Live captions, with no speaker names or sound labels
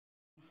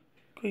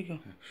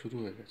শুরু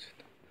হয়ে গেছে।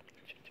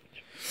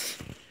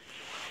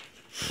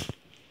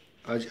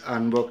 আজ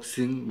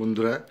আনবক্সিং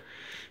বন্ধুরা,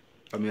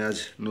 আমি আজ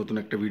নতুন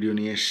একটা ভিডিও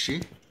নিয়ে এসেছি।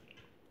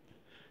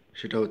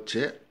 সেটা হচ্ছে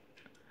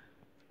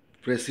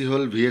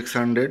প্রেসিহোল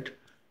VX100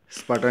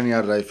 Spartan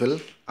air rifle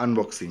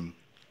unboxing.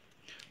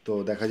 তো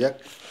দেখা যাক,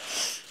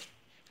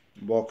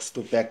 বক্স তো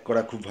প্যাক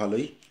করা খুব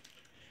ভালোই,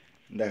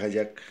 দেখা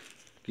যাক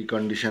কি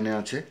কন্ডিশনে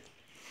আছে।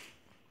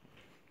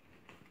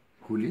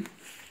 খুলি।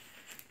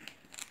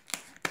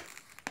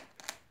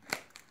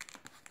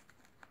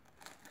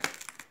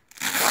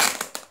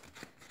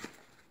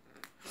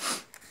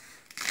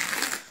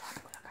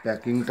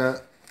 প্যাকিংটা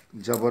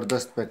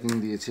জবরদস্ত প্যাকিং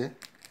দিয়েছে।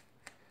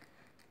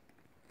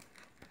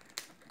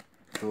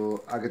 তো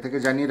আগে থেকে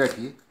জানিয়ে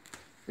রাখি,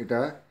 এটা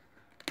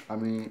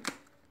আমি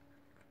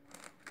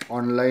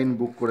অনলাইন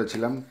বুক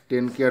করেছিলাম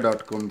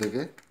 10kia.com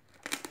থেকে।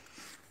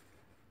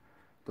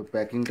 তো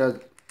প্যাকিংটা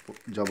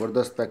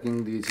জবরদস্ত প্যাকিং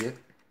দিয়েছে।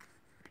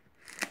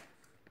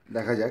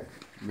 দেখা যাক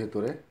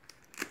ভেতরে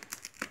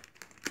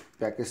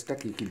প্যাকেজটা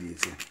কী কী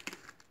দিয়েছে।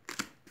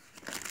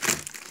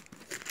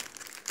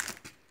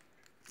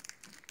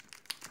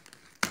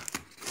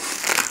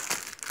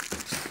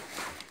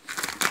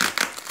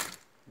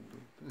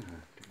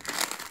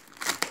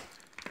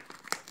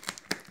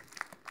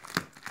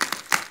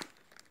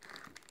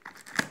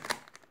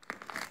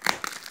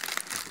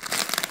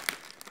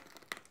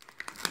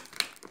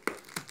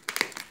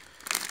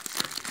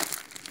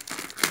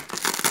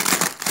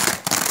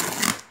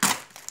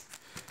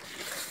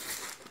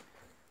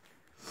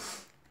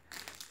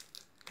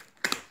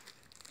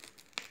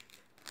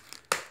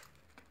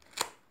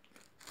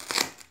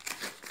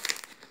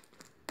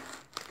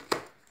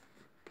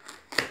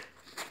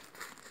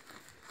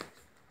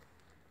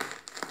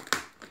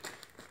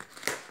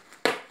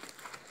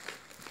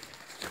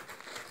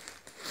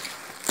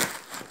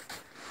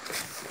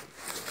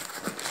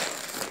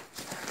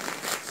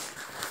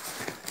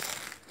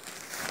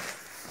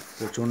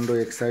 প্রচণ্ড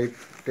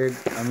এক্সাইটেড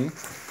আমি।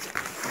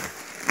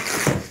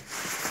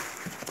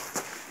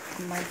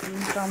 My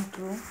dream come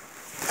true.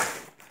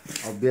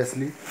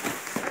 Obviously,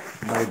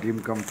 my dream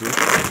come true.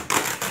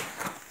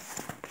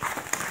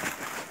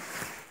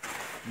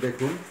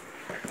 দেখুন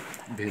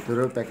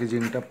ভেতরের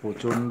প্যাকেজিংটা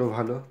প্রচণ্ড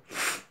ভালো,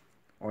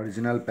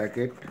 অরিজিনাল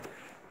প্যাকেট।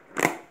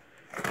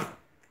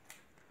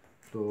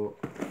 তো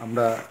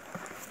আমরা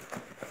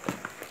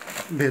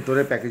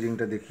ভেতরে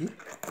প্যাকেজিংটা দেখি।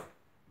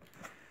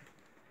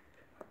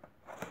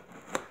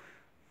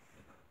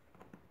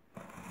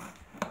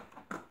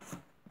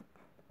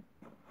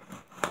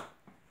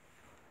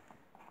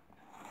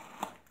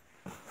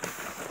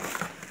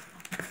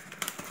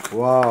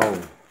 Wow,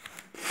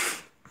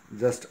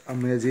 just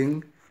amazing.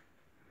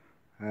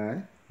 হ্যাঁ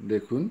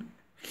দেখুন,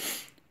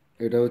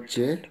 এটা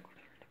হচ্ছে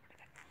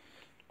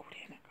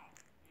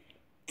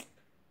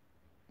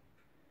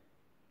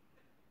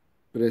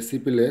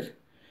প্রেসিপিলের,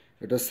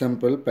 এটা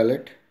স্যাম্পল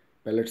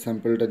প্যালেট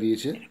স্যাম্পলটা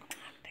দিয়েছে।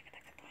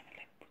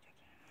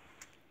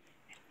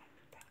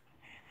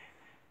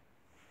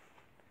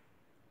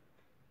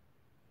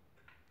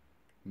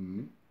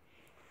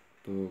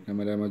 তো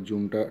ক্যামেরায় আমার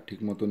জুমটা ঠিক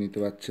মতো নিতে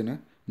পারছে না।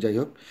 যাই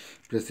হোক,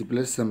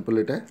 প্রেসিপিলের স্যাম্পল,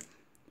 এটা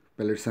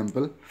প্যালেট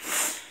স্যাম্পল।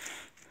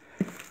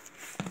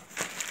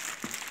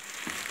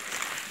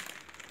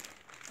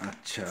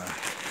 আচ্ছা,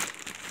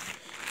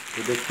 তো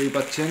দেখতেই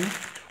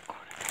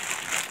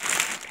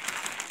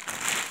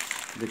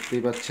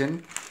পাচ্ছেন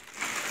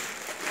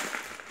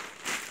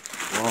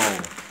ওয়াও,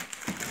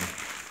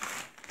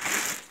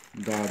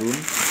 দারুণ।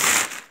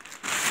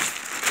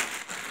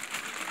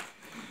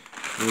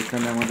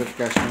 এখানে আমাদের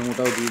ক্যাশ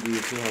মেমোটাও দিয়ে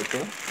দিয়েছে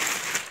হয়তো।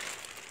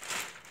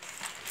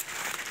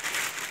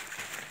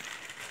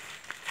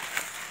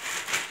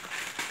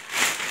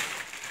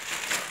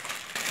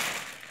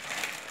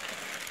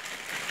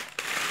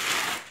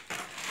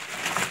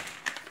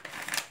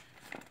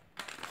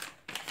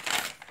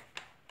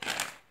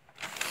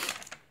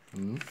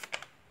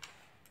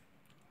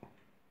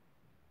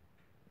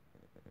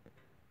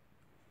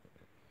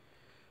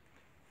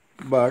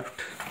 বাট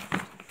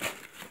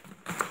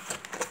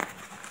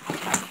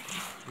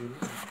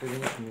একটা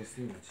জিনিস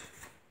মিসিং আছে।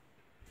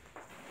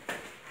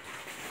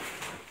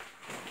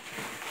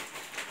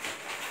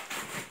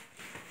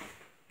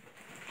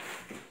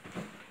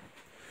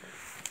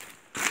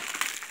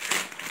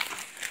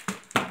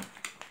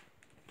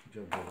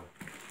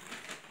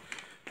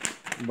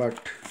 বাট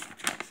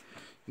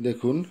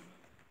দেখুন,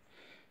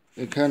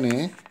 এখানে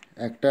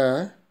একটা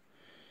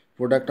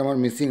প্রোডাক্ট আমার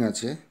মিসিং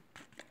আছে।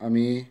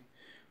 আমি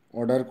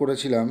অর্ডার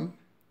করেছিলাম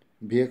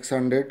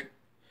VX100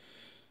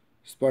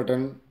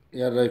 স্পার্টান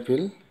এয়ার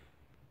রাইফেল।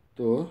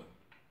 তো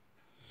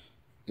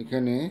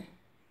এখানে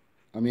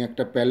আমি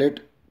একটা প্যালেট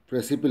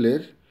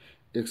প্রেসিপিলের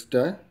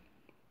এক্সট্রা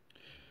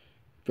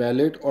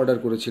প্যালেট অর্ডার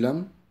করেছিলাম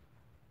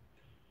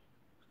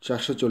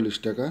 440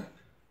 টাকা,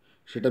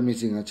 সেটা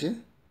মিসিং আছে।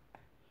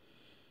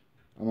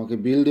 আমাকে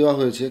বিল দেওয়া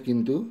হয়েছে,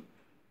 কিন্তু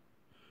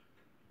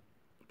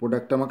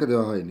প্রোডাক্টটা আমাকে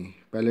দেওয়া হয়নি,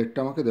 প্যালেটটা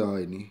আমাকে দেওয়া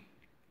হয়নি।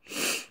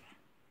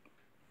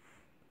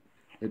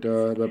 এটা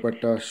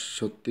ব্যাপারটা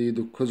সত্যিই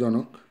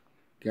দুঃখজনক।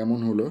 কেমন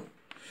হলো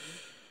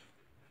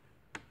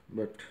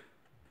বাট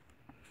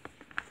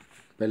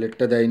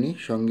প্যালেটটা দেয়নি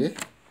সঙ্গে,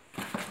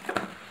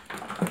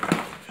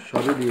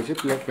 সবই দিয়েছে,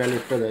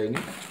 প্যালেটটা দেয়নি।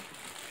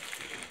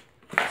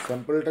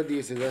 স্যাম্পলটা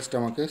দিয়েছে, জাস্ট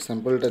আমাকে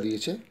স্যাম্পলটা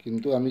দিয়েছে,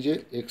 কিন্তু আমি যে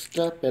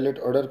এক্সট্রা প্যালেট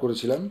অর্ডার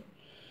করেছিলাম,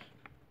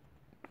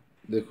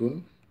 দেখুন,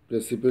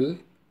 প্রেসিপল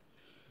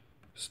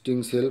স্টিং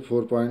সেল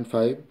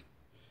 4.5,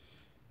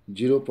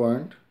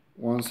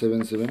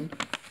 0.177,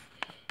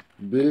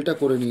 বিলটা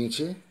করে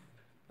নিয়েছে,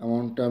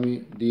 অ্যামাউন্টটা আমি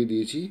দিয়ে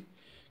দিয়েছি,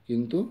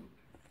 কিন্তু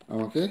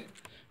আমাকে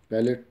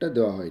প্যালেটটা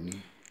দেওয়া হয়নি।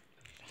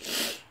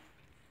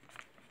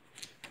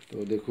 তো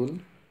দেখুন,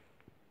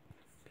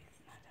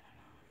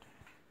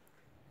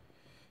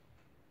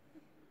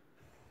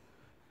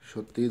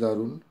 সত্যিই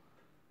দারুণ।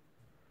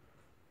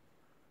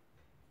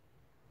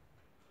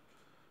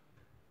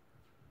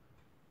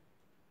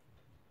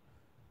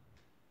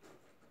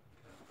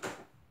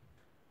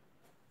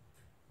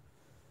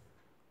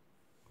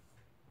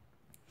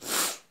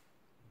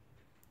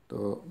 তো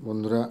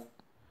বন্ধুরা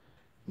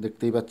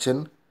দেখতেই পাচ্ছেন,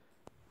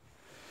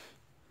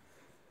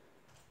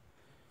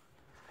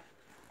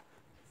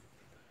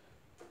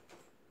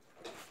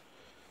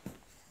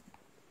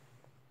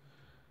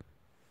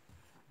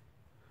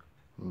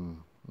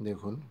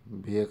 দেখুন,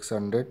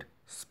 VX100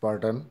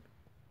 স্পার্টান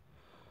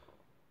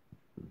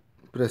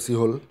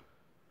প্রেসিহোল,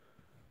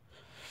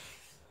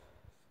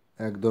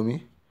 একদমই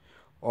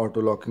auto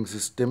locking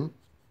system,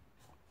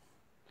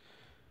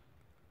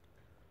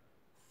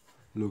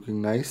 looking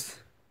nice.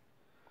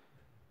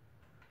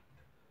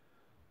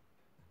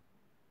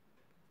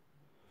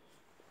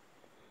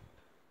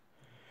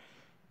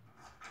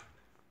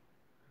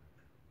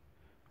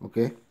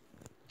 ওকে,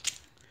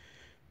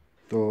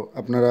 তো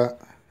আপনারা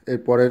এর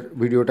পরের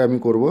ভিডিওটা আমি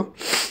করব,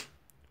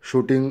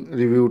 শুটিং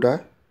রিভিউটা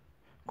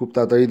খুব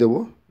তাড়াতাড়ি দেব।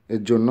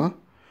 এর জন্য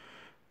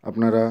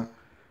আপনারা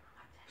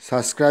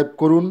সাবস্ক্রাইব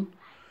করুন,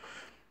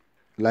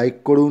 লাইক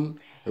করুন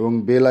এবং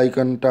বেল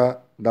আইকনটা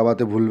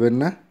দাবাতে ভুলবেন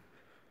না।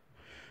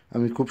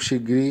 আমি খুব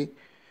শিগগিরই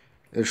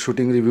এর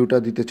শুটিং রিভিউটা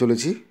দিতে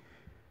চলেছি।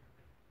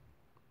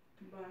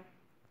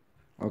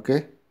 ওকে,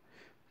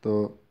 তো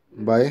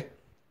বাই।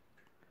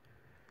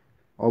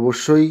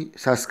 অবশ্যই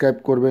সাবস্ক্রাইব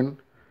করবেন,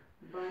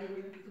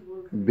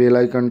 বেল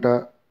আইকনটা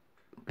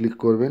ক্লিক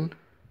করবেন।